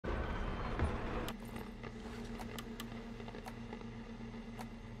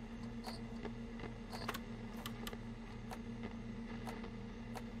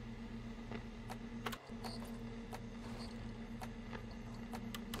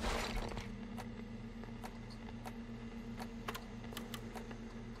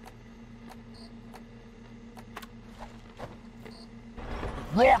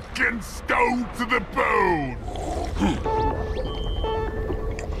Rock and stone to the bone!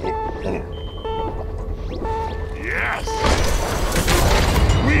 Yes!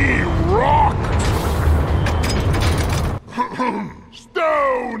 We rock!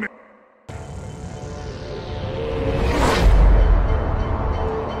 Stone!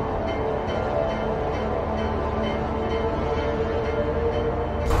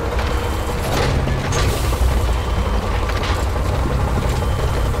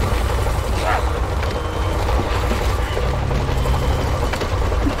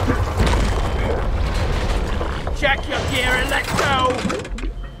 Check your gear and let's go!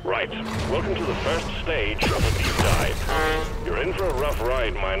 Right. Welcome to the first stage of the deep dive. You're in for a rough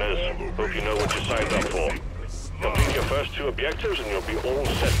ride, miners. Hope you know what you signed up for. Complete your first 2 objectives and you'll be all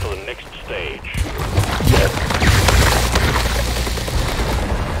set for the next stage.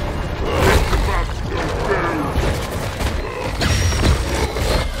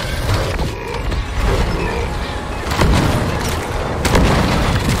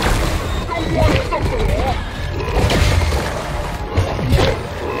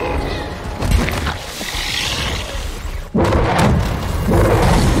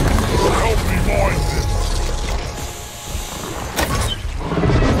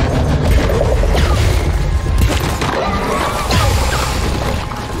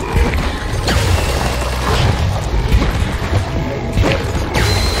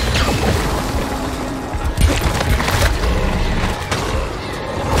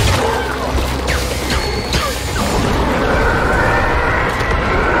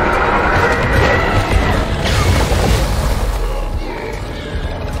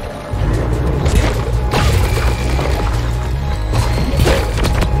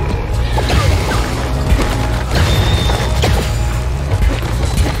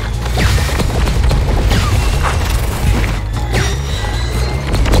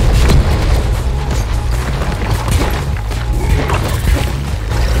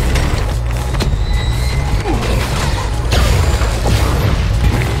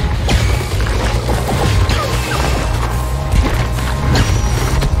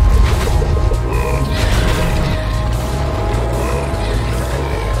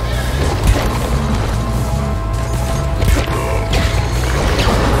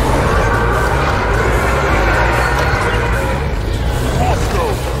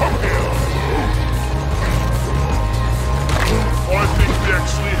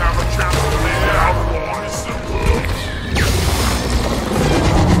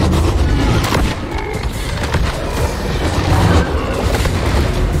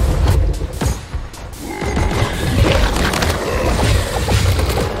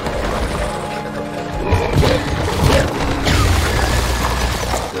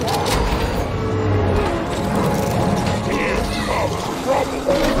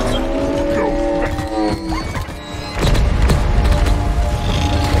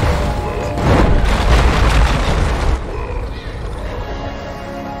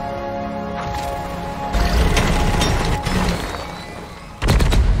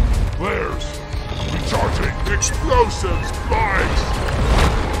 Explosives, spikes!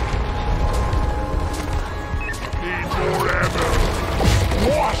 Need more ammo!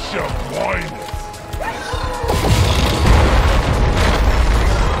 Wash your minus!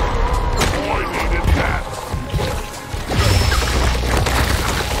 I needed that!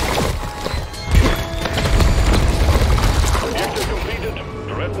 Objective completed.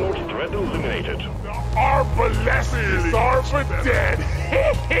 Dreadnought threat eliminated. Our blessings are for dead!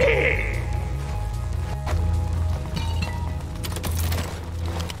 Hee.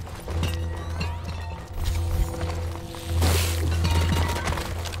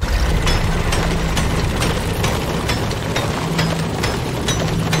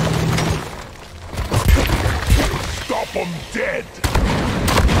 I'm dead!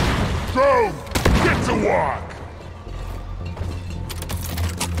 Go! Get to work!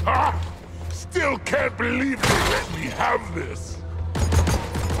 Ha! Still can't believe they let me have this!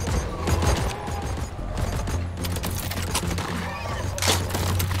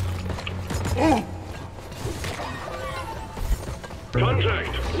 Ooh!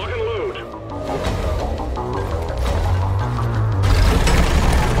 Contact! Lock and load!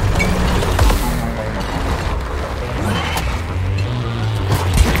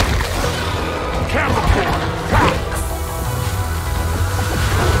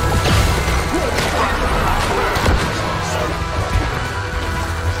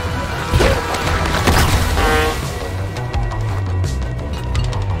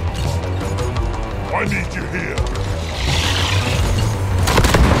 I need you here.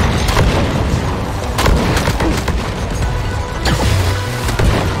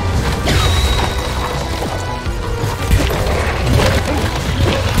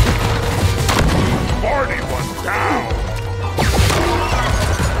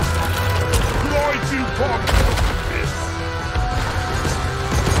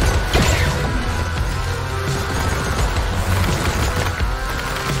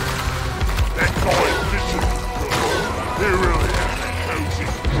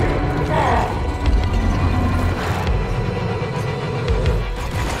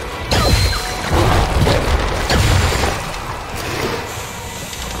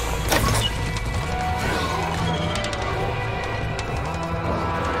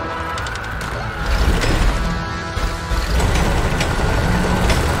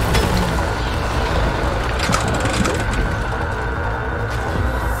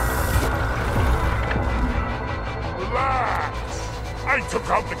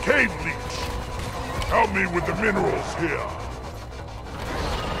 Wave leech! Help me with the minerals here.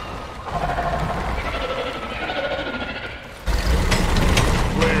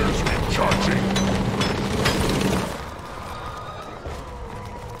 Flares recharging.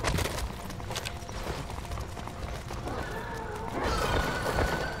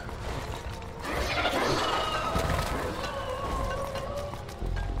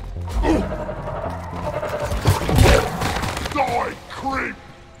 Die, creep!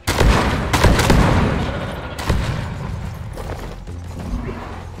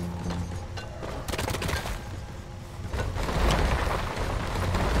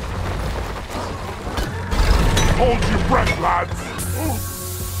 Hold your breath, lads!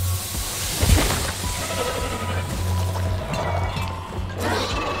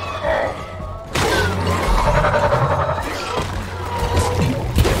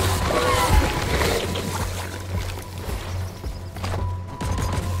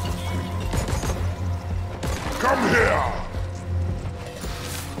 Come here!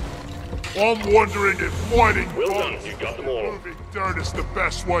 I'm wondering if fighting Well done, you got them all. moving dirt is the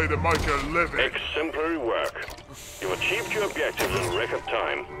best way to make a living. Exemplary work. You've achieved your objectives in record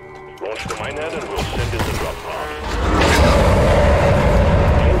time. Launch the minehead and we'll send it the drop pod.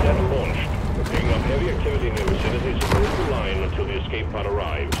 Minehead launched. Picking up heavy activity in your vicinity, so hold the line until the escape pod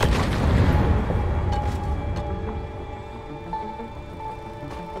arrives.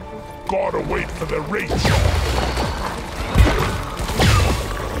 Gotta wait for the reach.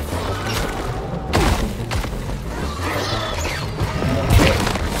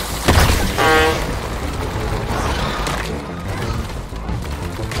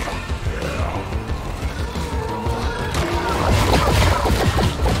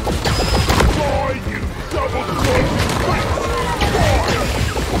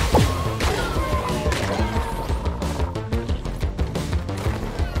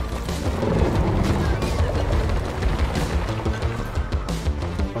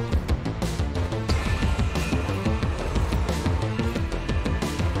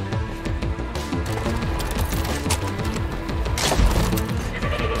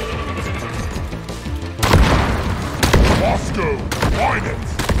 Moscow, find it!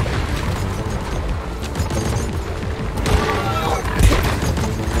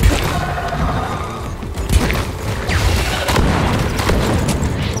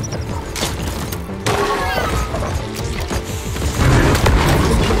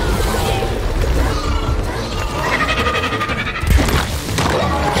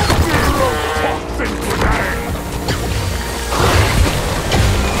 Neurotoxin grenade!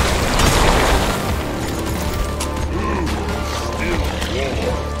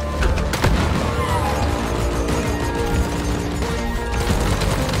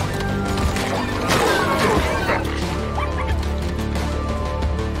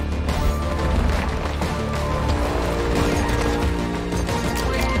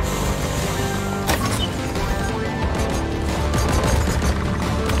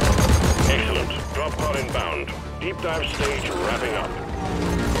 Excellent. Drop pod inbound. Deep dive stage wrapping up.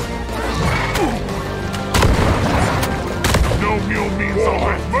 No mule means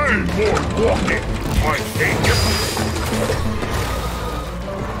I'll do more walking. I hate you.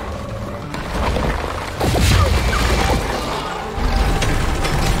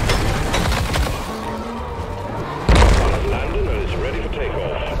 Pod has landed and is ready for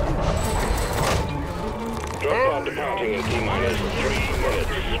takeoff. Drop pod departing in T-minus 3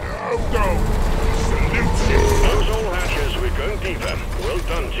 minutes. Go! Salute you! Close all hatches, we're going deeper. Well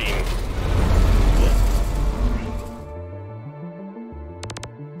done, team.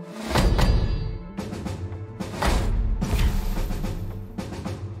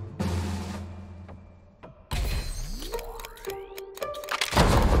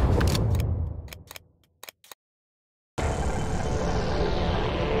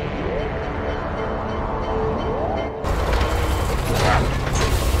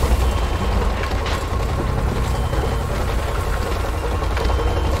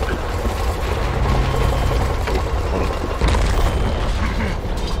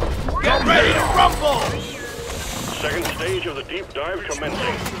 Second stage of the deep dive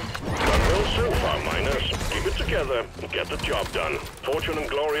commencing. Done well so far, miners. Keep it together and get the job done. Fortune and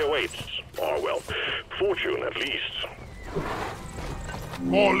glory awaits. Or, well, fortune at least.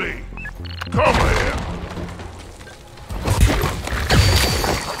 Molly, come here!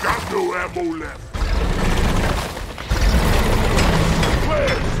 Got no ammo left.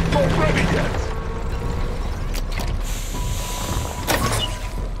 Flares, not ready yet!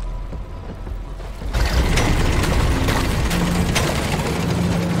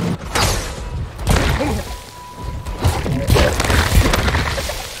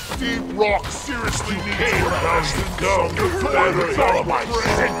 rock seriously needs to go. That's all my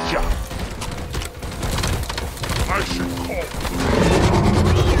sent ya. I should call.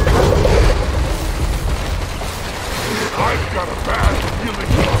 I've got a bad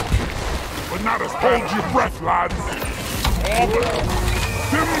feeling, but not as hold your breath, lads.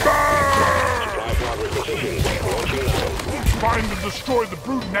 Timber! Find and destroy the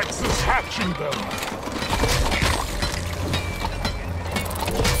brood nexus, hatching them.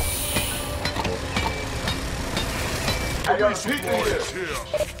 Here.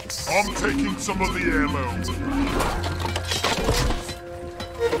 I'm taking some of the heirlooms.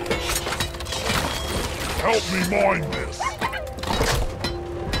 Help me mine this.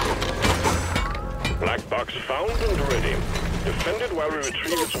 Black box found and ready. Defend it while we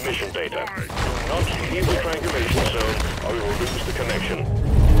retrieve its mission data. Not leave the triangulation zone, or we will lose the connection.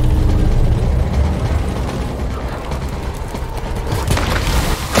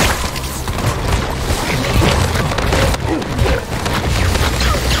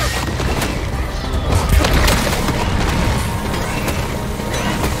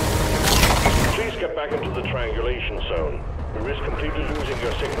 Please get back into the triangulation zone. We risk completely losing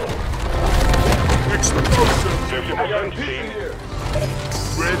your signal. Explosive! 50% team.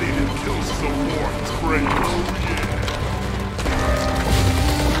 Ready to kill some more prey. Oh yeah!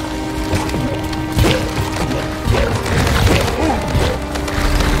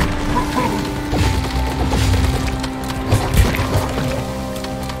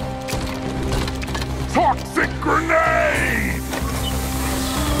 Toxic grenade!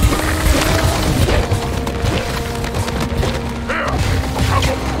 Here, have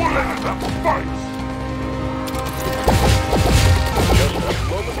a bullet in the face! Just a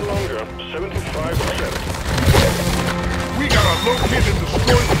moment longer, 75%. We gotta locate and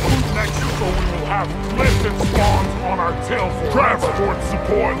destroy the food nexus or we will have lifted spawns on our tail for transport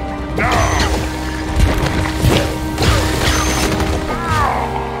support now!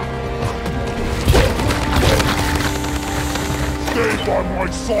 Stay by my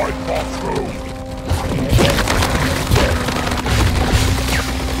side, Bosco!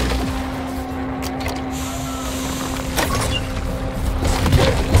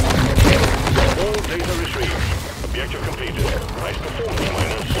 All data retrieved. Objective completed. Nice performance,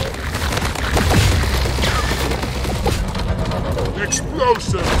 minus.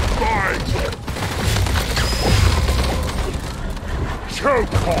 Explosive fight!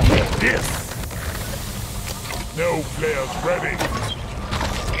 Choke on this! No players ready.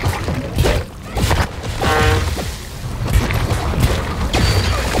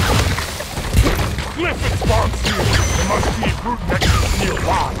 Glyphid spawns here. There must be a brute nexus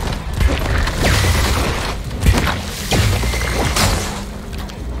nearby.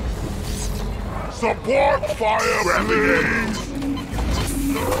 Support fire, please!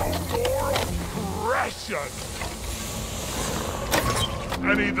 No more oppression! I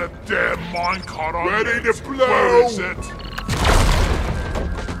need the damn minecart on ready to blow! Where is it?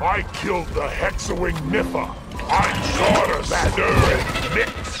 I killed the Hexawing Niffa. I'm sort of stirring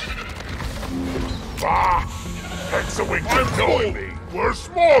mix. Bah! Hexawing annoy me. Where's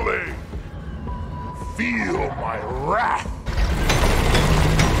Smalley? Feel my wrath.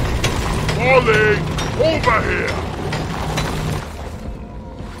 Smalley, over here!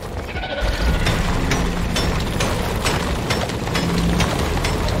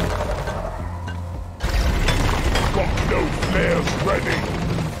 Got no flares ready.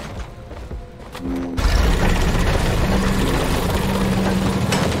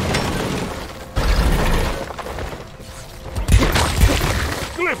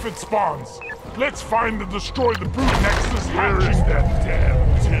 Glyphid spawns! Let's find and destroy the brood nexus hatching that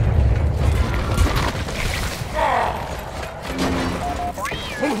damn tin.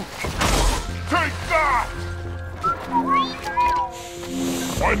 Take that!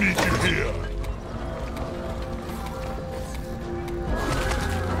 I need you here.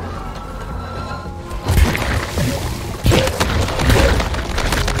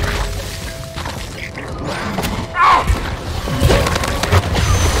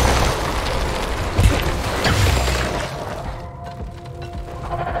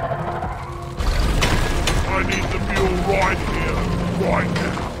 I need the mule right here, right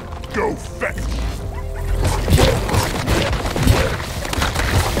now. Go fetch!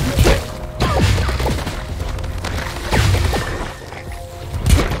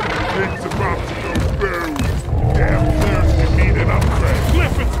 Things about to go boom. Damn, there's you need an upgrade.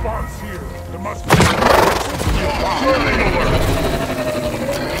 Glyphid spawns here. There must be a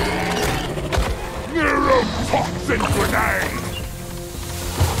Neurotoxin grenade!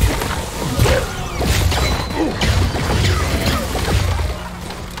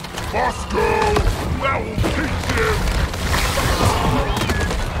 Boss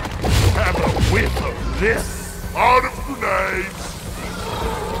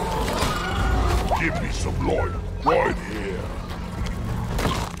some light right here.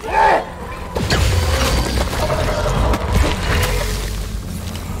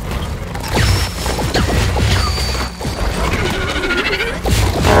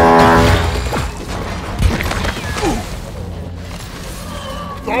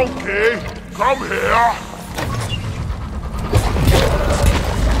 Okay, come here.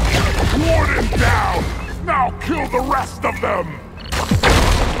 Warden down. Now kill the rest of them.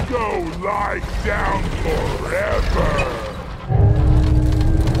 Go lie down forever.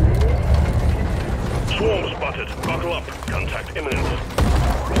 Swarm spotted. Buckle up. Contact imminent.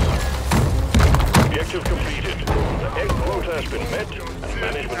 Objective completed. The egg quota has been met, and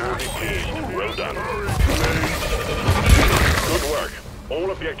management will be pleased. Well done. Good work.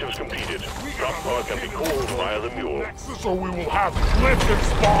 All objectives completed. Drop pod can be called via the mule. So we will have lift and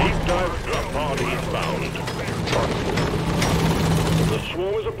spawn. Deep dive drop pod eastbound. The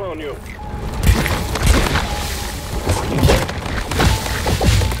swarm is upon you.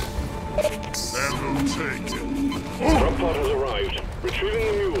 And we'll take it. Drop pod has arrived. Retrieving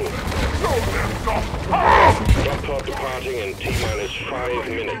the mule. Drop pod departing in T-minus 5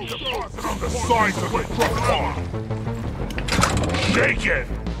 minutes. On the sides of the drop pod. Shake it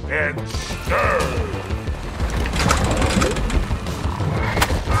and stir.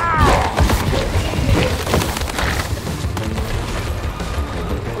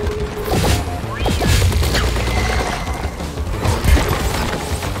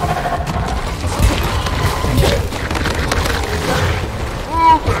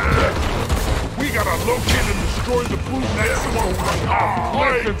 We gotta locate and destroy the blue next one.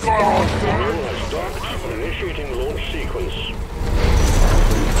 Let's go on, sir. Initiating launch sequence.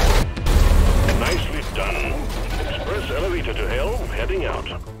 Nicely done. Express elevator to hell, heading out.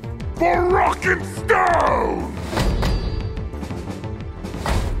 For rock and stone!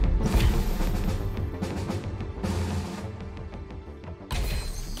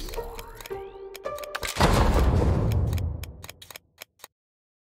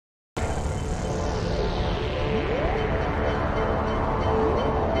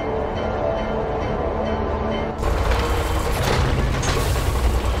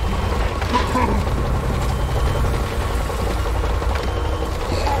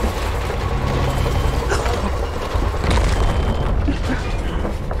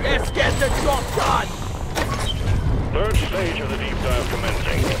 Third stage of the deep dive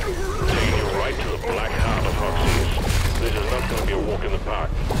commencing. Taking you right to the black heart of Hoxie's. This is not going to be a walk in the park.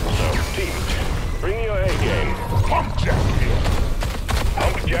 So, team, bring your A game. Pump jack here.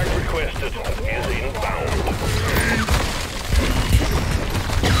 Pump jack requested and is inbound.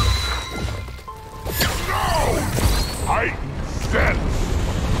 No! Heightened sense.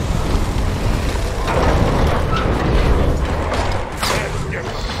 Let's get the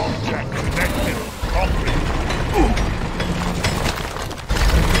pump jack connected properly.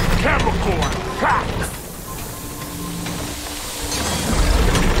 Chemical attack!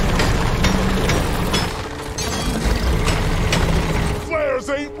 Flares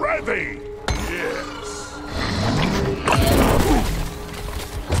ain't ready! Yes.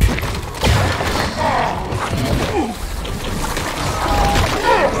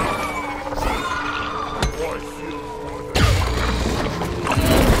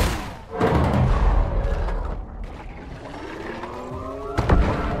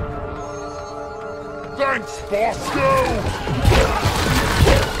 Thanks, Bosco!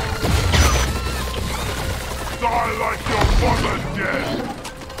 Die like your mother dead!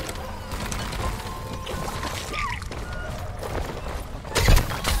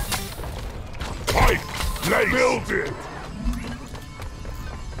 Pipe! Let's build it!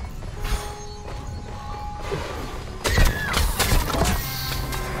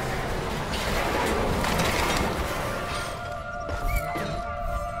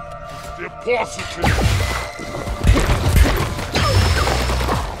 Deposited!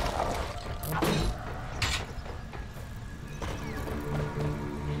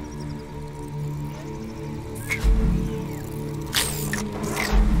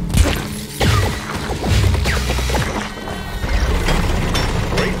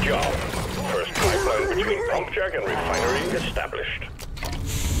 Great job. First pipeline between pump jack and refinery established.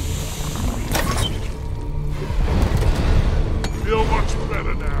 Feel much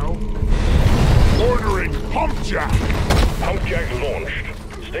better now. Ordering pump jack! Pump jack launched.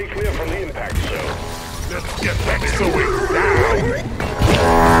 Stay clear from the impact zone. Let's get Exoing down!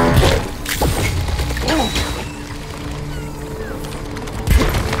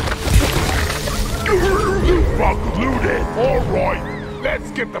 Bug looted! Alright, let's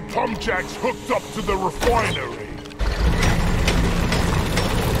get the pump jacks hooked up to the refinery.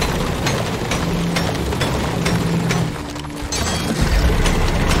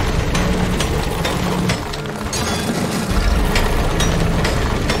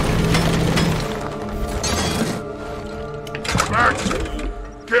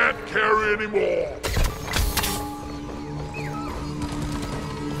 anymore!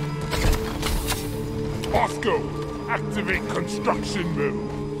 Bosco, activate construction mode.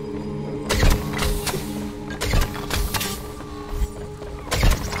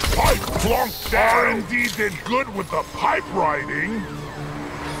 Pipe plunked down. R&D did good with the pipe riding.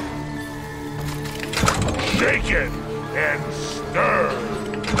 Shake it and stir.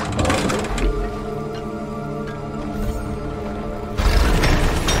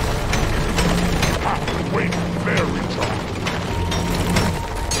 Wait, very dry.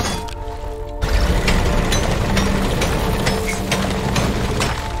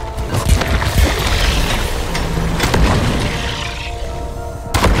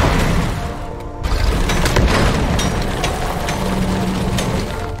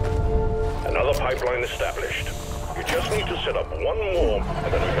 Another pipeline established. You just need to set up one more,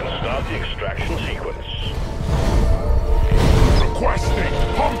 and then we can start the extraction sequence. Requesting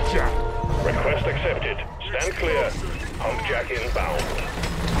pump jack. Request accepted. Stand clear. Pump jack inbound.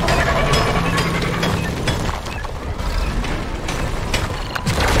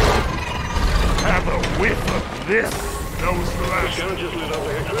 Have a whiff of this. That was the The last. scout just lit up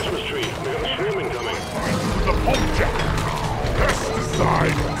like a Christmas tree. We got a swarm incoming. The pump jack.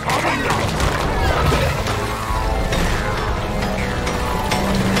 Pesticide coming up.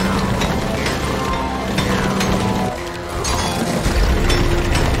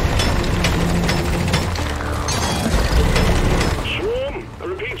 Swarm! I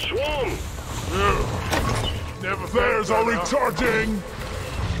repeat, swarm! Never flares are recharging.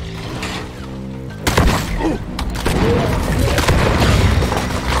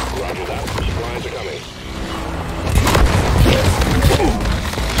 Roger that. Supplies are coming.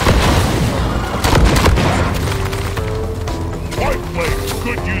 Pipe blades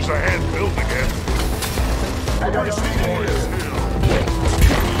could use a hand building it.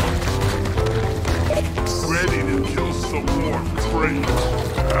 Ready to kill some more crates.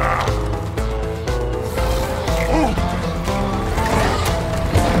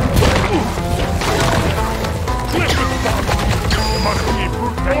 Must be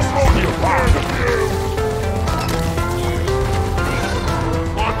brute next on your part of you.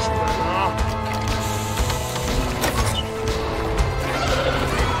 Much better.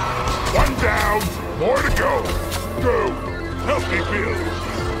 One down, more to go. Go, help me build.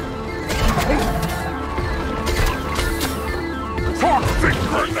 Toxic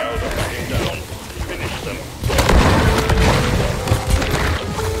grenade. Now they're backing down. Finish them.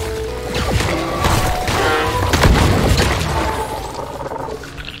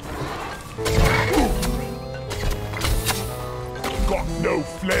 Got no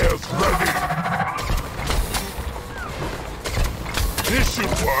flares ready. This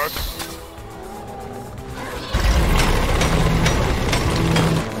should work.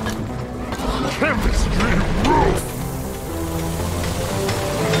 Chemistry roof.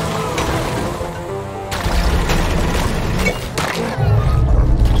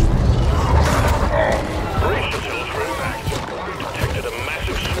 Brace yourselves for impact. Detected a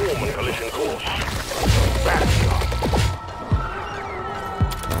massive swarm on collision course. Back up.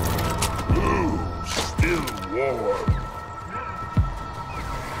 Ooh, still warm.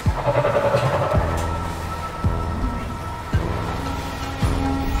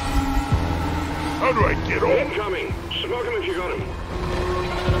 How do I get on? Incoming! Smoke him if you got him.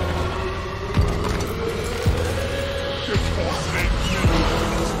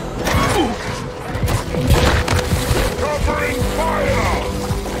 Covering fire!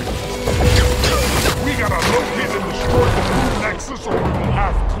 We gotta locate and destroy the root nexus or we will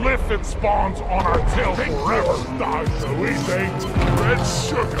have cliff and spawns on our tail forever. Die so easy. Red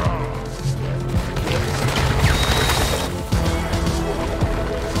sugar.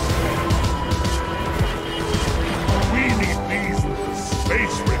 We need these in the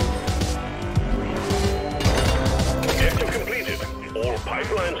space ring. Objective completed. All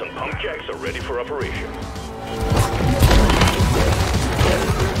pipelines and pump jacks are ready for operation.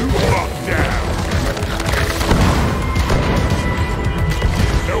 Lock down.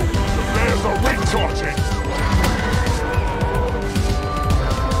 Nope, the flares are recharging.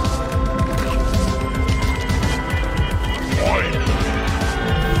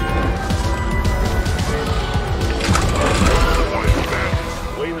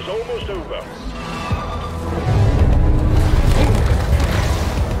 Wave is almost over.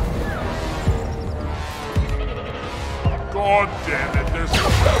 God damn it, there's a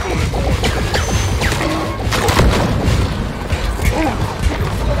rebel in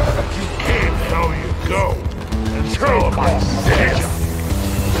You can't tell you go until my death.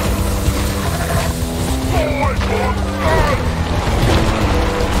 Boy,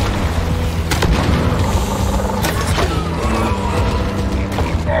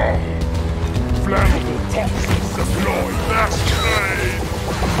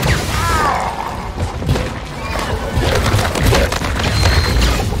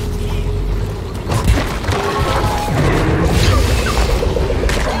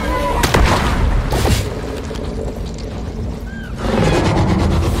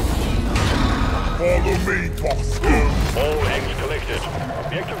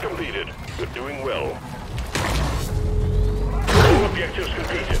 Objective completed. You're doing well. All objectives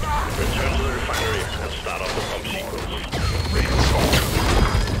completed. Return to the refinery and start up the pump sequence.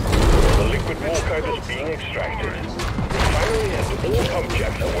 The liquid Morkite is being extracted. Refinery and all pump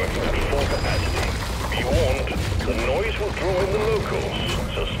jacks are working at full capacity. Be warned, the noise will draw in the locals,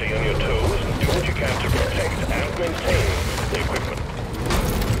 so stay on your toes and do what you can to protect and maintain the equipment.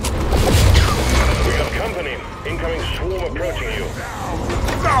 We got company. Incoming swarm approaching you.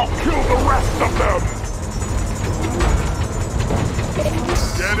 Now kill the rest of them!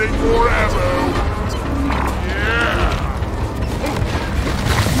 Getting more ammo! Yeah!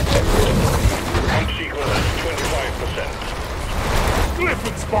 Pump sequence is 25%. Glyph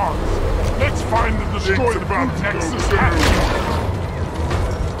and spawns! Let's find and destroy the Nexus Hatch!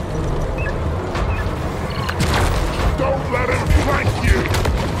 Don't let him flank you!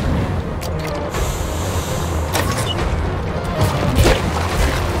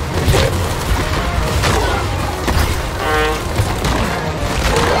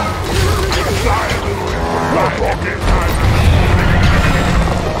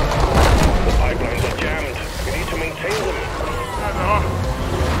 The pipelines are jammed. We need to maintain them.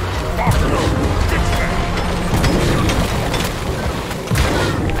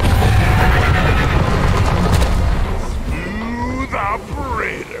 Smooth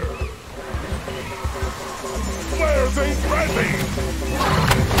operator. Flares ain't ready.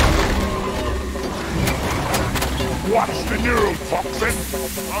 Watch the neurotoxin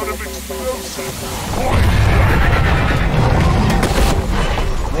out of explosive point.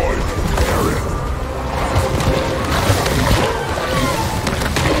 Point area.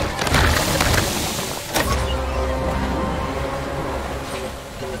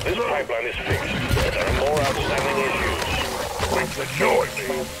 This pipeline is fixed, but there are more outstanding issues. Things annoy me.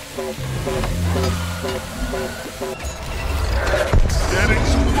 Getting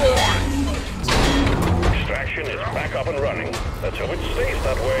spawned. Extraction is back up and running. Let's hope it stays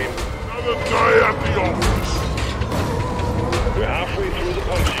that way. Another day at the office. We're halfway through the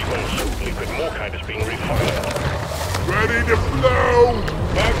pump sequence. Liquid Morkite is being refined. Ready to blow.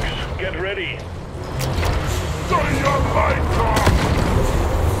 Bugs, get ready. Turn your lights off.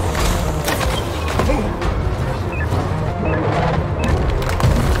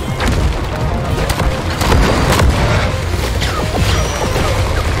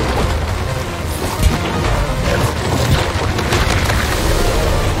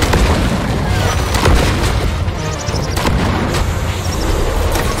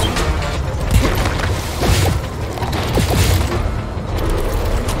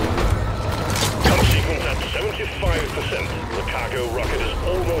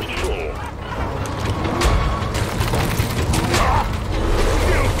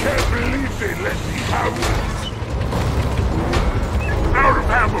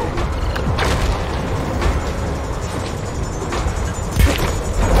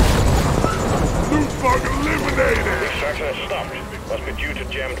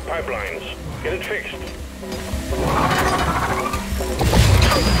 Get it fixed.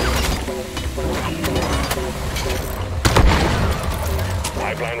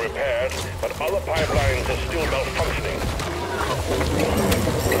 Pipeline repaired, but other pipelines are still malfunctioning.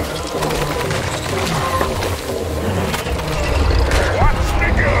 Watch me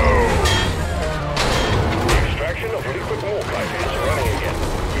go! The extraction of liquid Morkite is running again.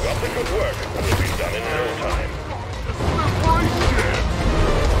 You got the good work, and it'll be done in no time.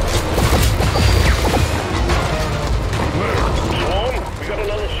 Swarm? We got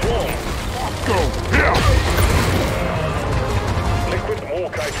another swarm. Go! Here! Liquid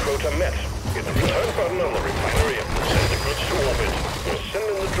Morkite quota met. Hit the return button on the refinery and send the goods to orbit. We'll send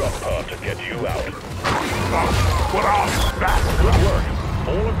in the drop pod to get you out. Put on that! Good work.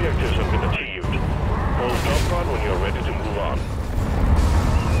 All objectives have been achieved. Hold drop pod when you're ready to move on.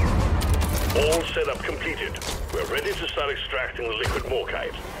 All setup completed. We're ready to start extracting the liquid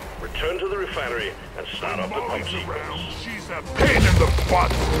Morkite. Return to the refinery and start up the pump sequence. She's a pain in the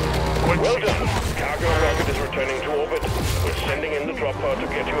butt! Well done. Cargo rocket is returning to orbit. We're sending in the drop pod to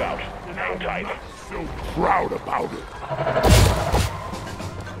get you out. Hang tight. So proud about it.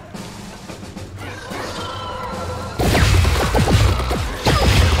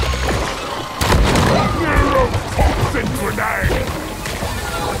 Neurotoxin grenade!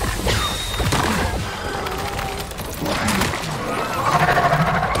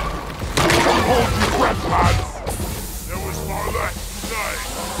 Hold your breath, lads! There was more left tonight.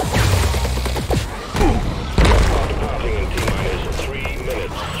 Departing in T-minus 3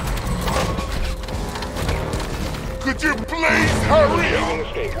 minutes. Could you please hurry up?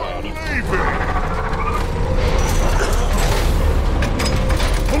 Escape pod. Leave it!